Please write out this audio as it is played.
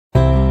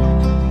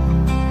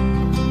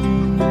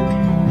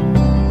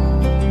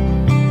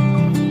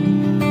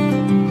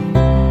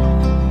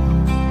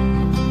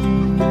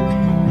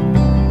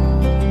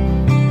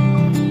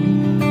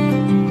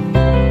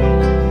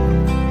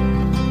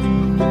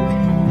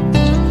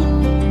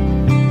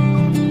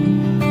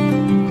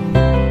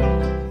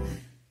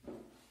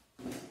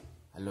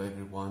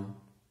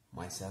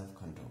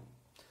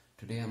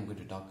today I'm going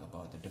to talk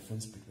about the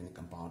difference between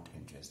compound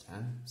interest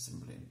and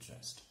simple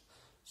interest.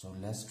 So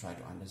let's try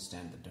to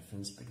understand the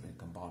difference between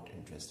compound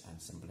interest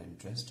and simple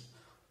interest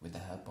with the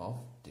help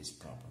of this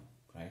problem,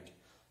 right?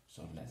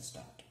 So let's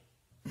start.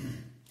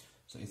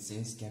 So it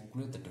says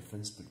calculate the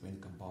difference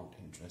between compound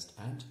interest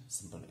and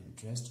simple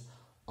interest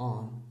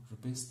on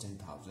rupees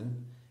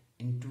 10,000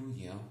 in 2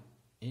 year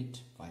at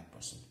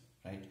 5%,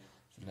 right?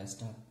 So let's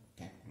start.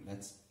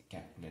 Let's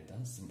calculate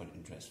the simple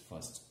interest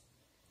first.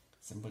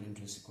 Simple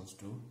interest equals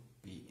to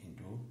P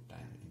into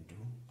time into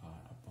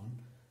R upon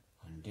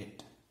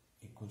 100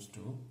 equals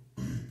to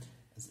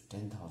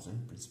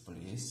 10,000. Principal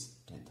is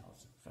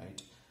 10,000,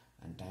 right?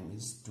 And time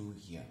is 2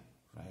 year,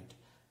 right?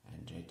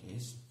 And rate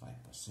is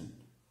 5%.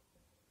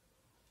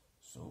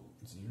 So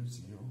 0,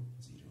 0,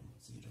 0,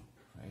 0,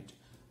 right?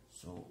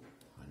 So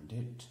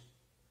 100,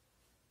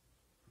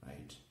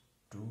 right?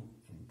 2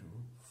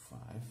 into 5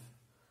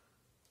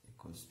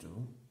 equals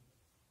to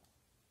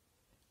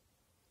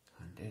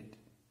 100.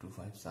 2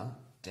 5s are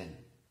 10,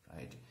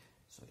 right?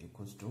 So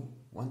equals to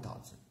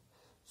 1,000.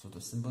 So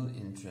the simple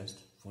interest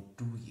for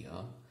 2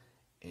 year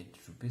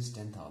at rupees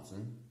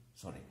 10,000,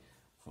 sorry,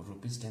 for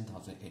rupees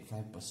 10,000 at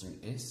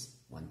 5% is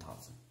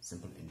 1,000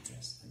 simple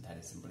interest, and that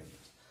is simple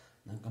interest.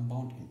 Now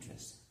compound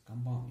interest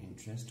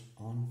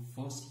on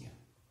first year,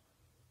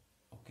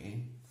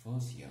 okay,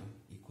 first year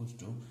equals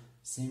to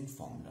same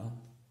formula.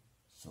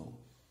 So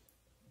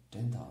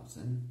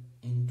 10,000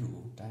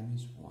 into time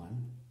is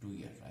 1, 2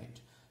 year,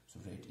 right? So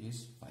rate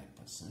is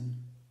 5%,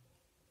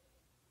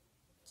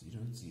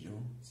 0,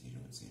 0,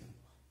 0, 0.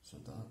 So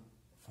the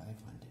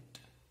 500,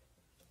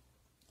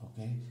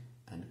 okay.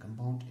 And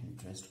compound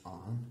interest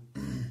on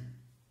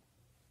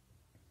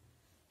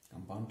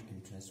compound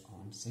interest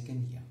on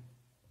second year,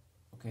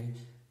 okay.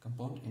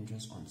 Compound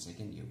interest on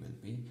second year will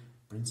be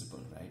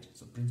principal, right?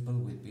 So principal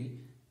will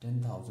be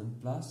 10,000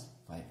 plus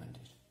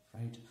 500,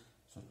 right?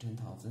 So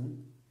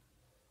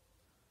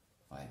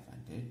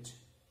 10,500,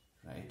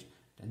 right?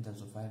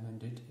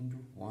 10,500 into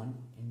 1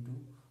 into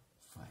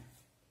 5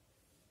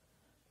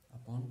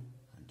 upon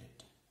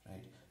 100,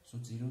 right? So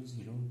 0,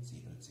 0,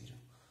 0, 0.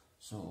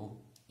 So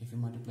if you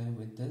multiply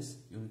with this,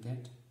 you will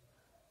get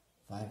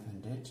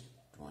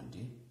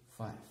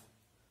 525,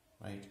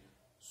 right?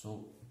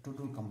 So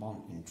total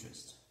compound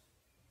interest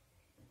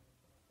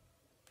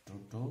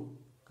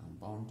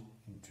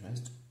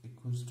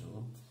equals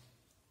to,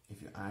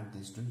 if you add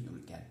these two, you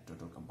will get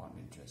total compound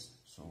interest.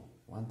 So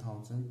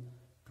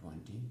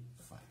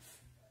 1,025,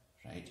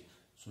 right?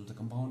 So the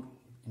compound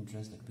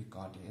interest that we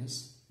got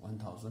is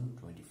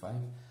 1,025,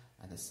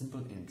 and the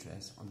simple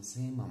interest on the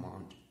same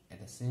amount at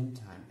the same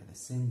time at the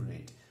same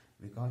rate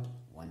we got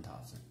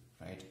 1,000,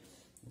 right?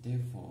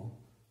 Therefore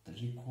the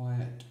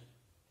required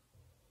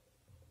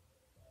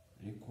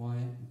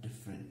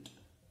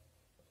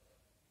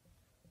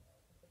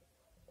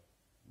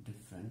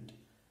different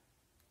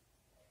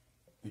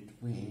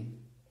between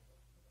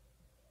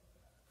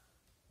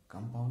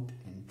compound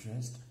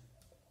interest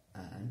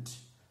and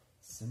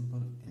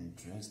simple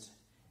interest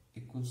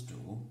equals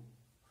to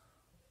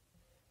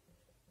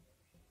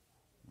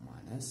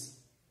minus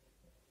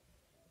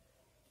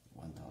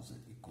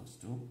 1,000 equals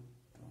to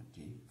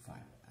 25,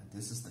 and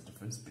this is the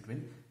difference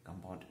between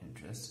compound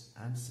interest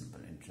and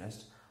simple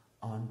interest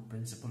on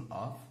principal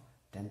of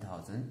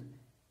 10,000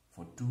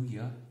 for 2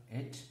 year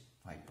at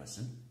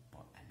 5%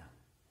 per annum.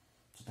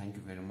 So thank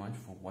you very much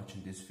for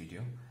watching this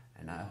video,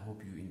 and I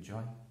hope you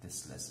enjoy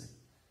this lesson.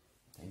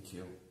 Thank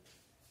you.